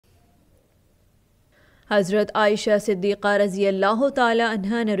Hazrat Aisha Siddiqa raziyallahu ta'ala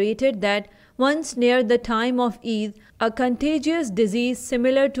anha narrated that once near the time of Eid, a contagious disease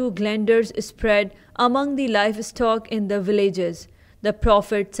similar to glanders spread among the livestock in the villages. The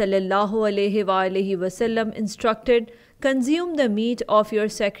Prophet ﷺ instructed, "Consume the meat of your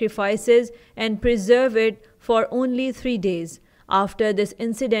sacrifices and preserve it for only 3 days." After this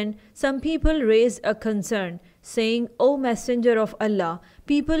incident, some people raised a concern, saying, "O Messenger of Allah,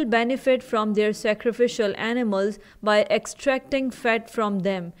 people benefit from their sacrificial animals by extracting fat from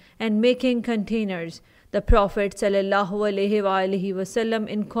them and making containers." The Prophet ﷺ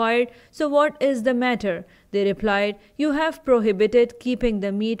inquired, "So what is the matter?" They replied, "You have prohibited keeping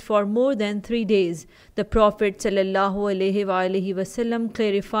the meat for more than 3 days." The Prophet ﷺ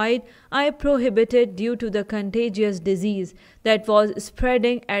clarified, "I prohibited due to the contagious disease that was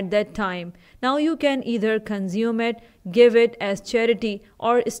spreading at that time. Now you can either consume it, give it as charity,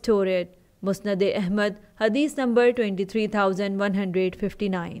 or store it." Musnad Ahmad Hadith number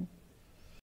 23159.